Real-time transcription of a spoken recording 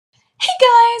Hey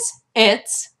guys,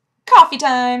 it's coffee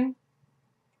time.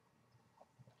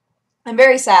 I'm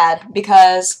very sad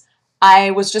because I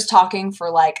was just talking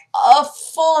for like a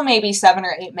full maybe 7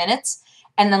 or 8 minutes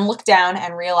and then looked down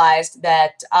and realized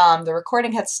that the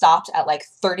recording had stopped at like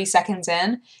 30 seconds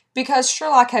in because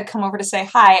Sherlock had come over to say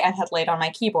hi and had laid on my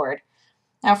keyboard.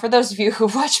 Now, for those of you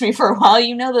who've watched me for a while,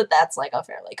 you know that that's like a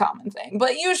fairly common thing,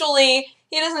 but usually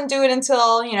he doesn't do it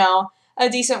until, a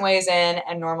decent ways in,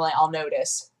 and normally I'll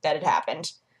notice that it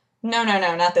happened. No,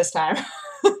 not this time.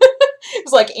 It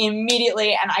was like immediately,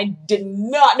 and I did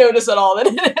not notice at all that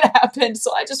it had happened,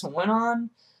 so I just went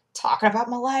on talking about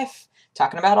my life,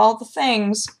 talking about all the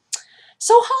things.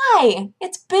 So hi!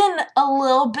 It's been a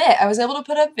little bit. I was able to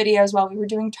put up videos while we were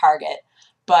doing Target,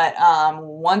 but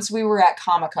once we were at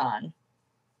Comic-Con,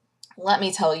 let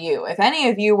me tell you, if any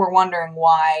of you were wondering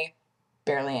why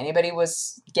barely anybody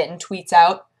was getting tweets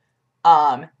out,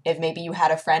 if maybe you had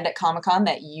a friend at Comic-Con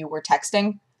that you were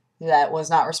texting that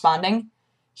was not responding,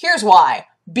 here's why.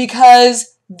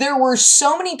 Because there were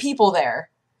so many people there,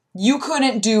 you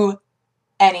couldn't do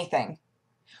anything.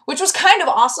 Which was kind of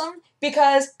awesome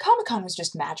because Comic-Con was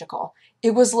just magical.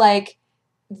 It was like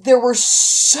there were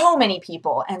so many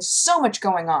people and so much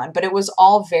going on, but it was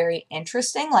all very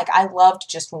interesting. Like, I loved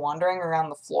just wandering around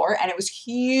the floor, and it was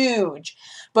huge.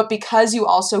 But because you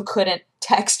also couldn't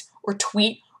text or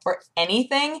tweet or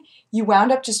anything, you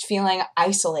wound up just feeling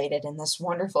isolated in this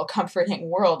wonderful, comforting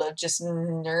world of just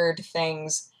nerd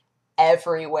things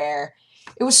everywhere.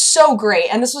 It was so great,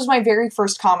 and this was my very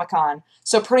first Comic-Con,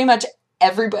 so pretty much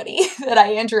everybody that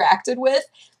I interacted with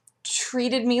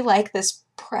treated me like this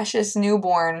precious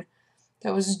newborn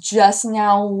that was just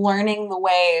now learning the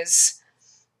ways.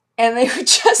 And they would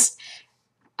just,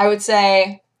 I would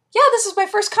say, yeah, this is my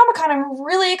first Comic-Con, I'm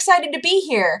really excited to be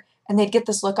here. And they'd get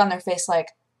this look on their face like,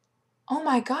 oh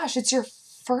my gosh, it's your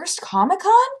first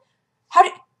Comic-Con?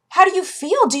 How do you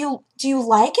feel? Do you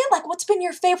like it? Like, what's been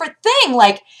your favorite thing?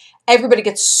 Like, everybody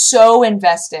gets so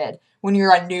invested when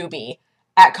you're a newbie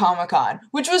at Comic-Con,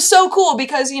 which was so cool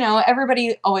because,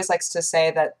 everybody always likes to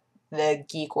say that the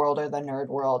geek world or the nerd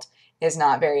world is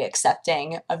not very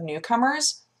accepting of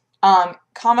newcomers.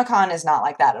 Comic-Con is not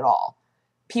like that at all.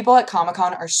 People at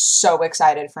Comic-Con are so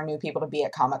excited for new people to be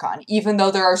at Comic-Con, even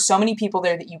though there are so many people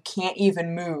there that you can't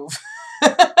even move.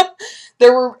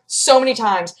 There were so many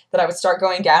times that I would start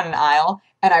going down an aisle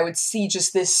and I would see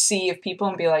just this sea of people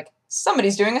and be like,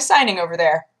 somebody's doing a signing over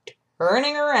there.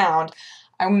 Turning around.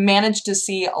 I managed to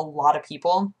see a lot of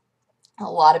people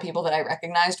that I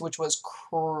recognized, which was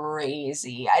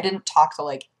crazy. I didn't talk to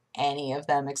like any of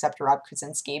them except Rob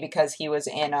Krasinski because he was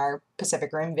in our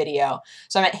Pacific Rim video.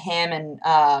 So I met him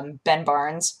and Ben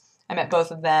Barnes. I met both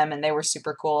of them and they were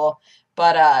super cool.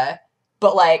 But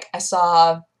like I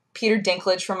saw Peter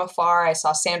Dinklage from afar. I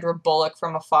saw Sandra Bullock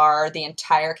from afar. The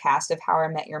entire cast of How I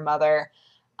Met Your Mother.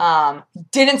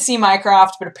 Didn't see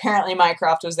Mycroft, but apparently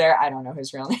Mycroft was there. I don't know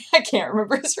his real name. I can't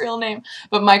remember his real name.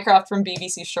 But Mycroft from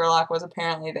BBC Sherlock was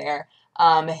apparently there.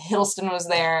 Hiddleston was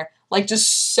there. Like,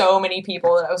 just so many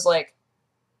people that I was like,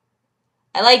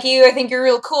 I like you. I think you're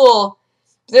real cool.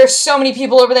 There's so many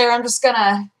people over there. I'm just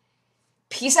gonna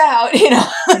peace out,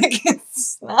 Like,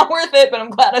 it's not worth it, but I'm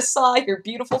glad I saw your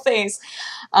beautiful face.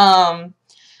 But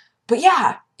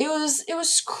yeah, it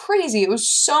was crazy. It was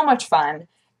so much fun.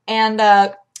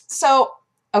 And, so,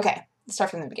 okay, let's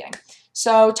start from the beginning.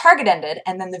 So Target ended,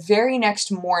 and then the very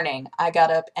next morning, I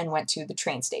got up and went to the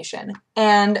train station.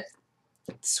 And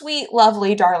sweet,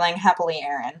 lovely, darling, happily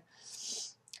Erin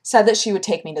said that she would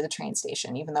take me to the train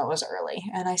station, even though it was early.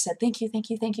 And I said, thank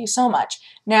you so much.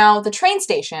 Now, the train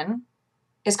station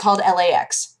is called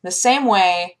LAX, the same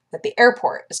way that the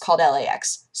airport is called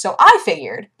LAX. So I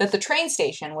figured that the train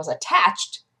station was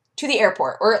attached to the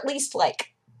airport, or at least,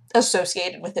 like,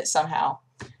 associated with it somehow.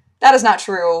 That is not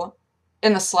true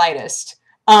in the slightest.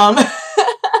 I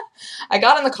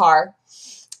got in the car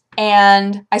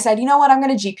and I said, you know what, I'm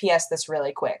going to GPS this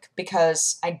really quick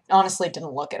because I honestly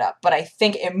didn't look it up, but I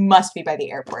think it must be by the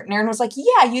airport. And Erin was like,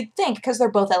 yeah, you'd think because they're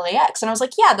both LAX. And I was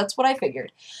like, yeah, that's what I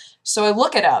figured. So I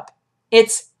look it up.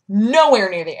 It's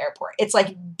nowhere near the airport. It's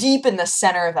like deep in the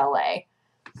center of LA.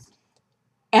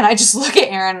 And I just look at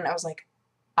Erin and I was like,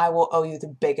 I will owe you the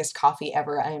biggest coffee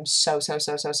ever. I am so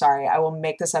sorry. I will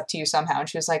make this up to you somehow. And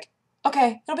she was like,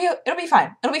 okay, it'll be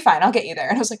fine. It'll be fine. I'll get you there.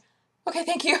 And I was like, okay,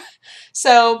 thank you.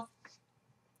 So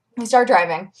we start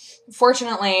driving.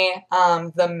 Fortunately,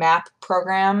 the map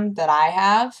program that I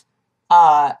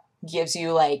have gives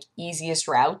you like easiest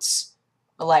routes.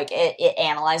 Like it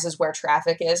analyzes where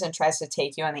traffic is and tries to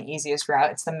take you on the easiest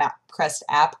route. It's the MapQuest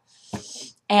app.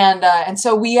 And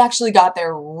so we actually got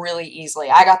there really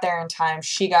easily. I got there in time.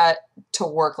 She got to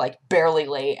work like barely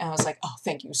late. And I was like, oh,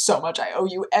 thank you so much. I owe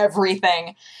you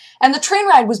everything. And the train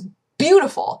ride was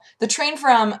beautiful. The train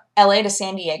from LA to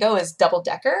San Diego is double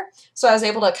decker. So I was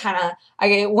able to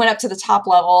I went up to the top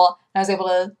level and I was able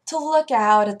to look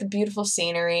out at the beautiful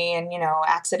scenery and, you know,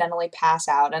 accidentally pass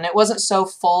out. And it wasn't so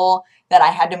full that I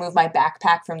had to move my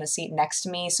backpack from the seat next to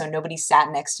me. So nobody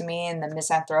sat next to me, and the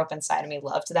misanthrope inside of me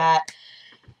loved that.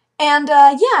 And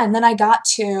yeah, and then I got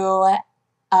to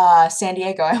San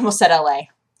Diego. I almost said LA.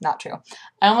 Not true.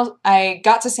 I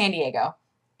got to San Diego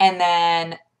and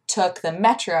then took the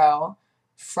metro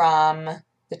from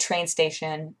the train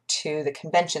station to the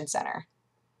convention center.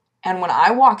 And when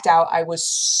I walked out, I was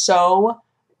so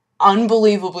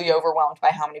unbelievably overwhelmed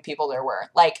by how many people there were.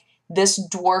 Like, this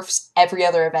dwarfs every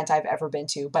other event I've ever been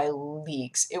to by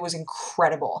leagues. It was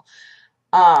incredible.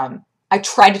 I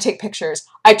tried to take pictures.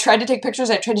 I tried to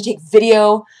take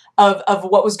video of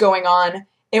what was going on.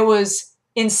 It was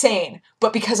insane.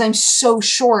 But because I'm so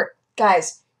short,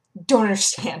 guys, don't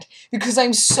understand. Because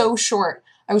I'm so short,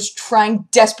 I was trying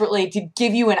desperately to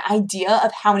give you an idea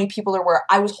of how many people there were.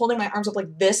 I was holding my arms up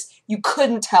like this. You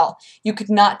couldn't tell. You could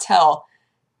not tell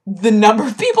the number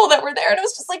of people that were there. And it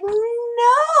was just like,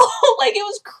 no! Like, it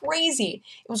was crazy.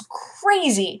 It was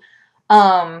crazy.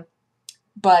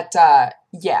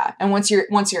 Yeah, and once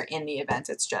you're in the event,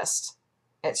 it's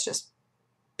just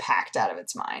packed out of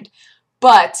its mind.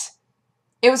 But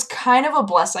it was kind of a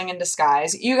blessing in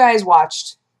disguise. You guys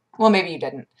watched, well, maybe you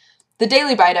didn't, the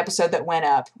Daily Bite episode that went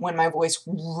up when my voice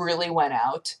really went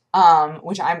out,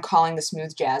 which I'm calling the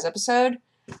smooth jazz episode,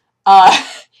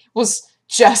 was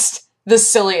just the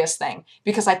silliest thing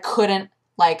because I couldn't,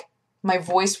 like, my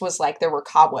voice was like there were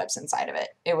cobwebs inside of it.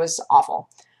 It was awful.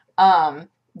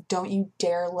 Don't you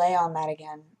dare lay on that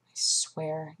again. I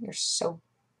swear. You're so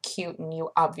cute and you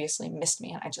obviously missed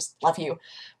me and I just love you.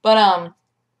 But,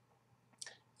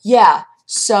 yeah.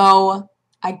 So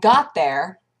I got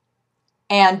there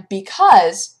and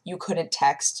because you couldn't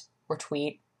text or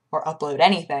tweet or upload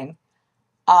anything,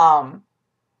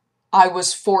 I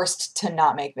was forced to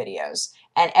not make videos.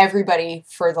 And everybody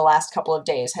for the last couple of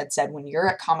days had said, when you're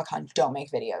at Comic-Con, don't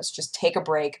make videos. Just take a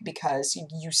break because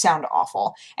you sound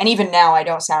awful. And even now, I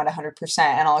don't sound 100%,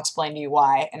 and I'll explain to you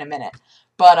why in a minute.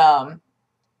 But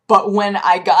when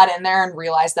I got in there and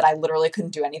realized that I literally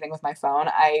couldn't do anything with my phone,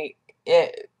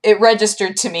 it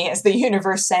registered to me as the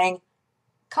universe saying,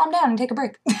 calm down and take a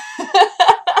break.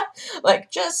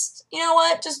 Like, just, you know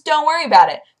what? Just don't worry about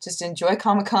it. Just enjoy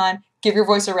Comic-Con, give your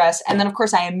voice a rest. And then, of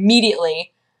course, I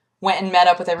immediately went and met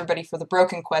up with everybody for the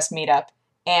Broken Quest meetup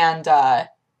and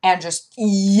just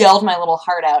yelled my little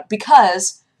heart out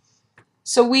because,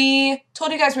 so we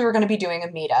told you guys we were going to be doing a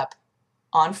meetup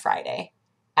on Friday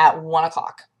at 1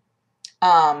 o'clock.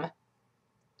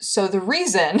 So the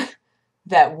reason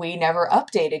that we never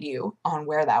updated you on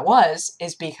where that was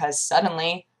is because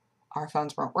suddenly our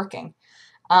phones weren't working.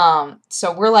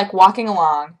 So we're like walking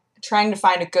along, trying to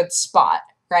find a good spot,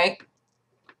 right?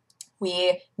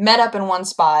 We met up in one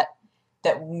spot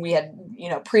that we had, you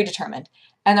know, predetermined.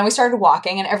 And then we started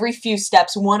walking, and every few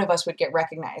steps, one of us would get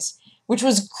recognized, which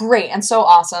was great and so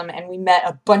awesome. And we met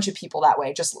a bunch of people that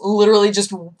way, just literally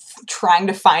just trying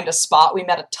to find a spot. We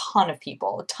met a ton of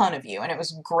people, a ton of you, and it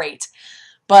was great.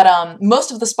 But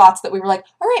most of the spots that we were like,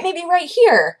 all right, maybe right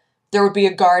here, there would be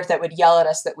a guard that would yell at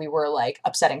us that we were like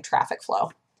upsetting traffic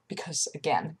flow because,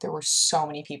 again, there were so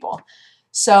many people.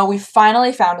 So we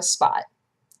finally found a spot,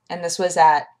 and this was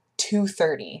at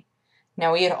 2:30.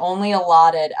 Now, we had only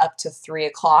allotted up to 3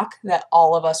 o'clock that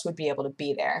all of us would be able to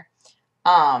be there.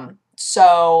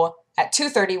 So at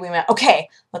 2:30, we went, okay,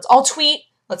 let's all tweet,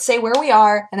 let's say where we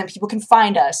are, and then people can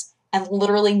find us. And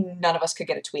literally none of us could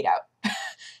get a tweet out.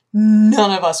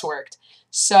 None of us worked.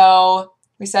 So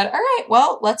we said, all right,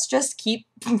 well, let's just keep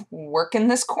working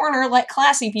this corner like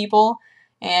classy people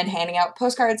and handing out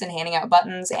postcards and handing out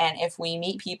buttons. And if we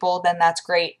meet people, then that's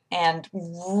great. And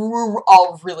we're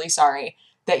all really sorry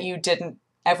that you didn't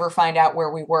ever find out where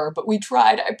we were, but we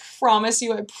tried. I promise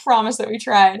you, I promise that we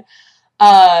tried.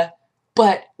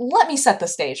 But let me set the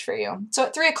stage for you. So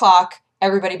at 3 o'clock,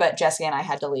 everybody but Jesse and I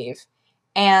had to leave.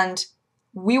 And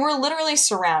we were literally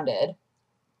surrounded.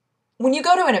 When you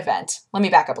go to an event, let me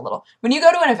back up a little. When you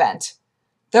go to an event,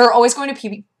 there are always going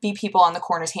to be people on the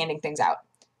corners handing things out.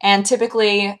 And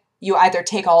typically, you either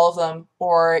take all of them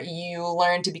or you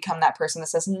learn to become that person that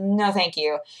says, no, thank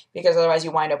you, because otherwise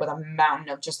you wind up with a mountain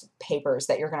of just papers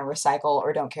that you're going to recycle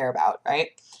or don't care about, right?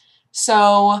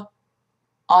 So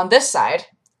on this side,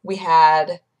 we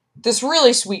had this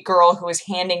really sweet girl who was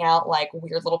handing out like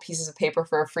weird little pieces of paper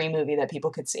for a free movie that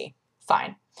people could see.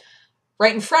 Fine.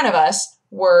 right in front of us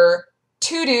were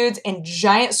two dudes in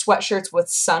giant sweatshirts with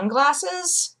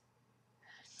sunglasses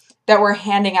that were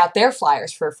handing out their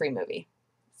flyers for a free movie.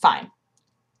 Fine.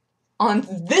 On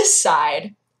this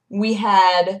side, we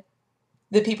had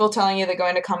the people telling you that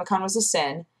going to Comic-Con was a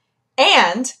sin,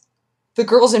 and the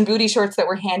girls in booty shorts that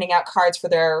were handing out cards for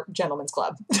their gentlemen's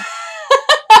club. Which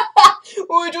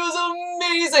was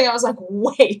amazing. I was like,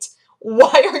 wait,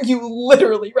 why are you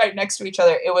literally right next to each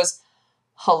other? It was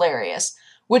hilarious.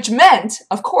 Which meant,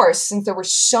 of course, since there were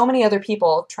so many other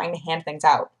people trying to hand things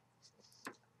out,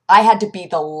 I had to be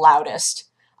the loudest.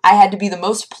 I had to be the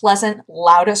most pleasant,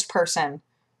 loudest person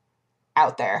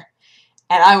out there.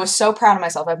 And I was so proud of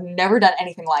myself. I've never done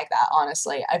anything like that,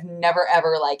 honestly. I've never,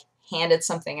 ever, like, handed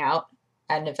something out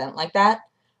at an event like that.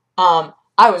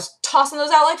 I was tossing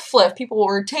those out like fliff. People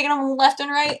were taking them left and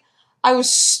right. I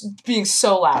was being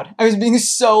so loud. I was being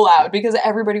so loud because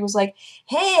everybody was like,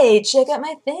 hey, check out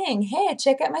my thing. Hey,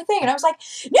 check out my thing. And I was like,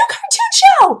 new cartoon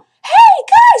show. Hey,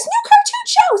 guys, new cartoon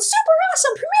show. It's super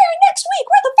awesome. Premiering next week.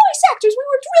 We're the voice actors. We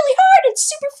worked really hard. It's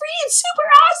super free and super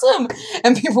awesome.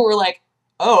 And people were like,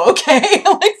 oh, okay.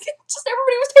 Like, just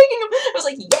everybody was taking them. I was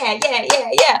like,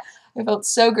 yeah. I felt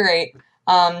so great.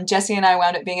 Jesse and I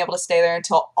wound up being able to stay there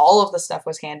until all of the stuff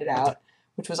was handed out,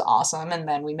 which was awesome. And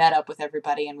then we met up with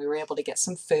everybody and we were able to get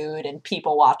some food and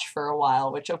people watch for a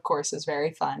while, which of course is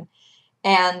very fun.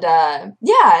 And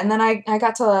yeah, and then I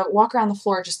got to walk around the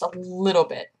floor just a little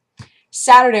bit.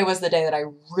 Saturday was the day that I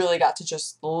really got to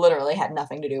just literally had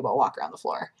nothing to do but walk around the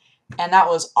floor. And that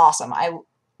was awesome. By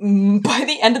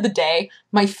the end of the day,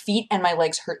 my feet and my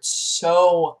legs hurt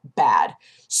so bad.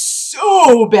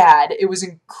 So bad. It was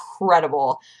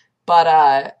incredible.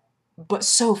 But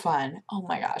so fun. Oh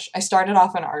my gosh. I started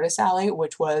off in Artist Alley,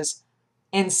 which was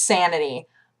insanity.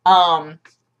 There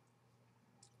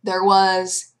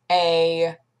was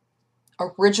a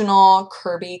original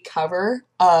Kirby cover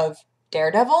of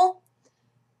Daredevil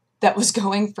that was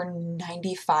going for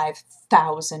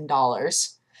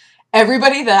 $95,000.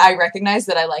 Everybody that I recognized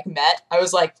that I met, I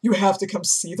was like, you have to come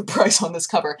see the price on this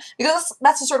cover. Because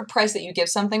that's the sort of price that you give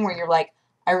something where you're like,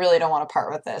 I really don't want to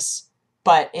part with this.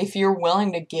 But if you're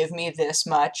willing to give me this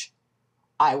much,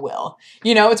 I will.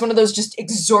 You know, it's one of those just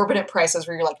exorbitant prices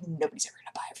where you're like, nobody's ever going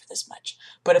to buy it for this much.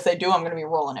 But if they do, I'm going to be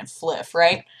rolling in fliff,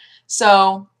 right?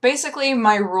 So basically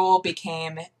my rule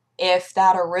became, if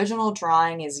that original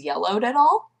drawing is yellowed at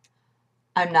all,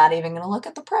 I'm not even going to look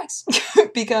at the price.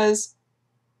 Because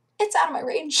it's out of my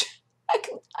range. I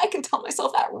can tell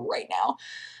myself that right now.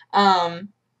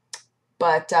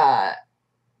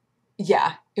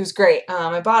 Yeah, it was great.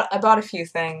 I bought a few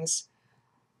things.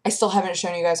 I still haven't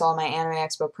shown you guys all my Anime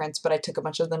Expo prints, but I took a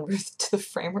bunch of them to the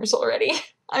framers already.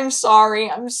 I'm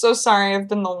sorry. I'm so sorry. I've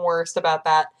been the worst about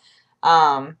that.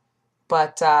 I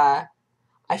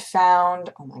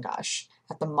found, oh my gosh,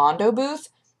 at the Mondo booth.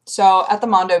 So at the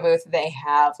Mondo booth, they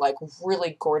have like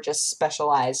really gorgeous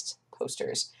specialized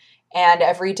posters. And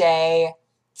every day,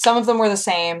 some of them were the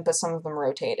same, but some of them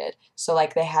rotated. So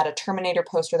like they had a Terminator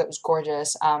poster that was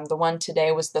gorgeous. The one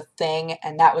today was The Thing,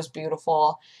 and that was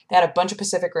beautiful. They had a bunch of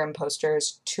Pacific Rim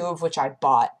posters, 2 of which I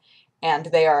bought. And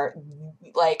they are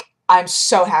like, I'm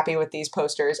so happy with these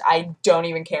posters. I don't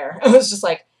even care. It was just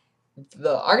like,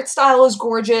 the art style is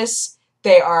gorgeous.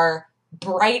 They are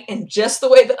bright in just the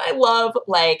way that I love.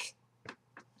 Like,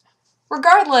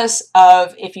 regardless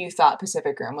of if you thought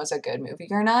Pacific Rim was a good movie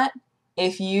or not,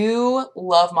 if you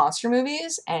love monster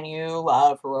movies and you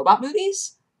love robot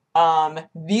movies,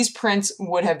 these prints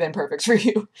would have been perfect for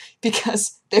you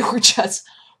because they were just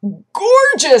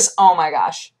gorgeous. Oh my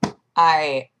gosh.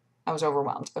 I was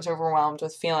overwhelmed. I was overwhelmed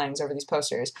with feelings over these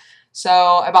posters. So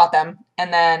I bought them,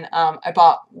 and then I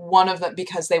bought one of them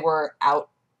because they were out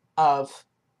of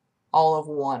all of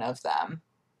one of them.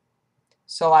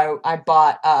 So I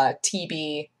bought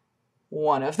TB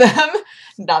one of them,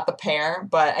 not the pair,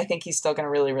 but I think he's still going to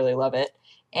really, really love it.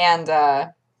 And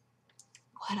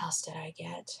what else did I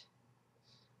get?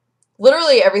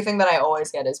 Literally everything that I always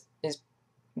get is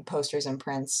posters and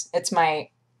prints. It's my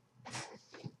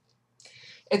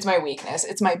weakness.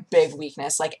 It's my big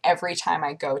weakness. Like every time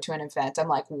I go to an event, I'm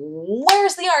like,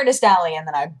 where's the Artist Alley? And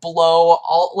then I blow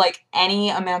all, like any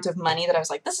amount of money that I was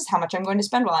like, this is how much I'm going to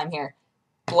spend while I'm here.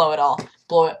 Blow it all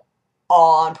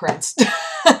on prints.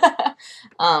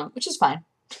 Which is fine.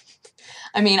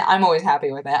 I mean, I'm always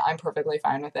happy with it. I'm perfectly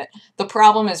fine with it. The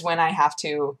problem is when I have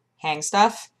to hang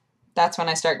stuff, that's when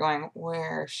I start going,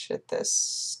 where should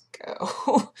this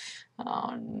go?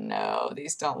 Oh no,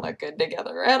 these don't look good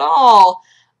together at all.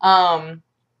 But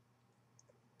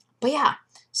yeah,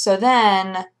 so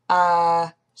then,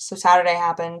 so Saturday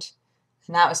happened,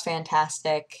 and that was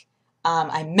fantastic.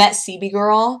 I met CB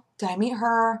Girl. Did I meet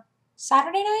her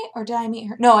Saturday night or did I meet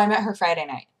her? No, I met her Friday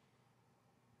night.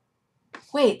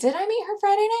 Wait, did I meet her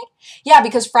Friday night? Yeah,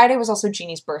 because Friday was also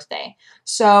Jeannie's birthday.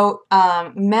 So,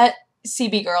 met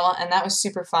CB Girl, and that was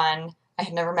super fun. I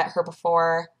had never met her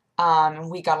before.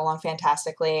 We got along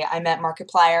fantastically. I met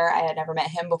Markiplier. I had never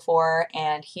met him before,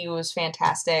 and he was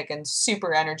fantastic and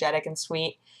super energetic and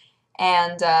sweet.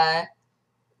 And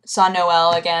saw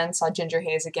Noelle again, saw Ginger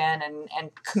Hayes again,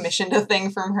 and commissioned a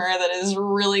thing from her that is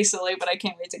really silly, but I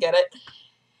can't wait to get it.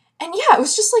 And yeah, it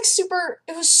was just like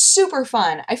it was super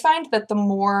fun. I find that the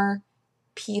more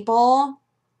people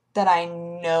that I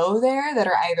know there that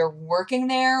are either working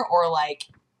there or like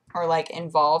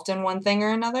involved in one thing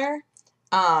or another,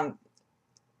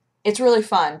 it's really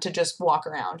fun to just walk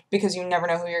around because you never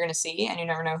know who you're going to see and you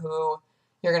never know who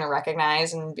you're going to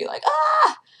recognize and be like,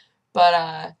 ah!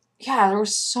 But, yeah, there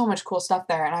was so much cool stuff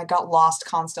there and I got lost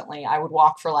constantly. I would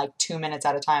walk for like 2 minutes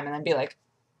at a time and then be like,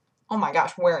 oh my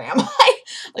gosh, where am I?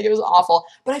 Like, it was awful.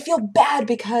 But I feel bad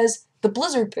because the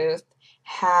Blizzard booth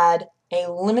had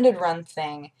a limited run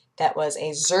thing that was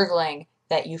a Zergling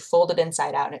that you folded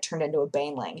inside out and it turned into a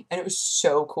Baneling. And it was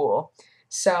so cool.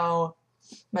 So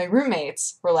my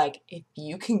roommates were like, if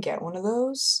you can get one of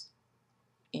those,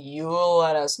 you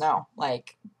let us know.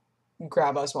 Like,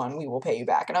 grab us one. We will pay you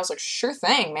back. And I was like, sure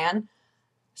thing, man.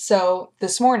 So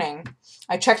this morning,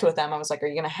 I checked with them. I was like, are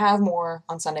you going to have more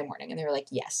on Sunday morning? And they were like,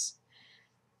 yes.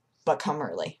 But come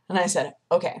early. And I said,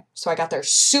 okay. So I got there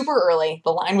super early.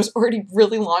 The line was already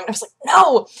really long. And I was like,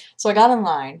 no! So I got in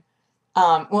line.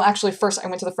 Well, actually, first I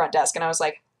went to the front desk and I was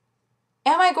like,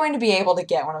 am I going to be able to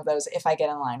get one of those if I get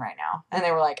in line right now? And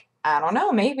they were like, I don't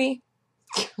know, maybe.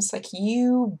 I was like,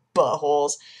 you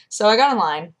buttholes. So I got in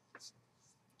line.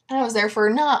 And I was there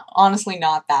for honestly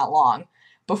not that long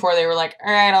before they were like,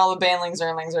 all right, all the Banelings,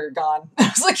 Zerlings are gone. I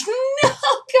was like, no,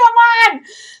 come on!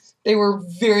 They were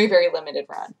very, very limited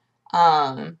run.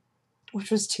 Which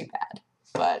was too bad,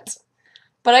 but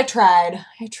I tried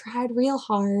real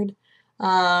hard.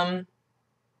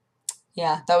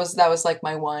 Yeah, that was like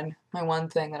my one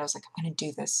thing that I was like, I'm gonna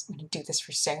do this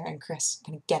for Sarah and Chris.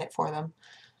 I'm gonna get it for them.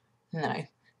 And then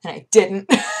I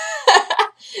didn't.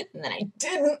 And then I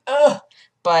didn't. Ugh.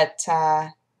 But yeah,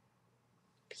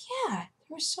 there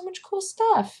was so much cool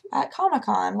stuff at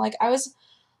Comic-Con. Like,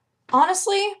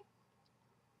 honestly,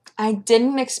 I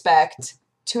didn't expect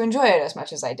to enjoy it as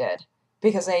much as I did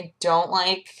because I don't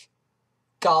like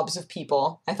gobs of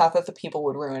people. I thought that the people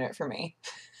would ruin it for me.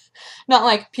 Not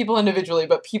like people individually,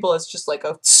 but people as just like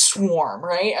a swarm,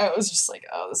 right? I was just like,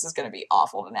 oh, this is going to be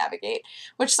awful to navigate,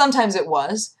 which sometimes it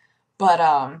was, but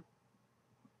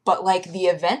like the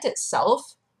event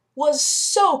itself was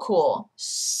so cool.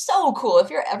 So cool. If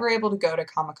you're ever able to go to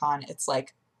Comic-Con, it's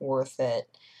like worth it.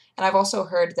 And I've also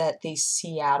heard that the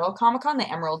Seattle Comic-Con, the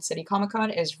Emerald City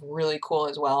Comic-Con, is really cool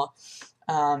as well.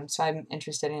 So I'm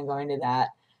interested in going to that.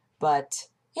 But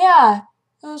yeah,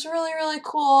 it was really, really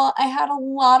cool. I had a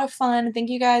lot of fun. Thank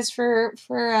you guys for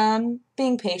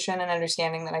being patient and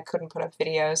understanding that I couldn't put up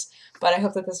videos. But I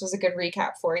hope that this was a good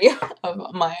recap for you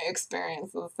of my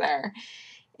experiences there.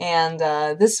 And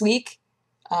this week,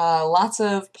 lots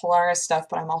of Polaris stuff,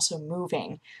 but I'm also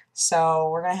moving. So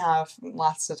we're going to have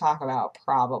lots to talk about,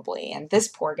 probably. And this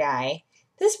poor guy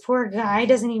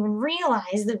doesn't even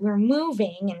realize that we're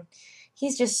moving, and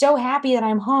he's just so happy that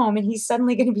I'm home, and he's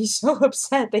suddenly going to be so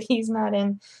upset that he's not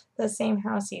in the same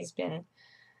house he's been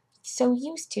so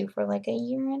used to for like a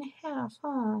year and a half,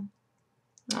 huh?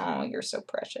 Oh, you're so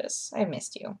precious. I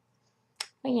missed you.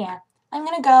 But yeah, I'm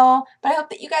going to go, but I hope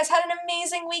that you guys had an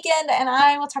amazing weekend, and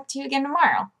I will talk to you again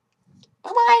tomorrow.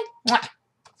 Bye-bye.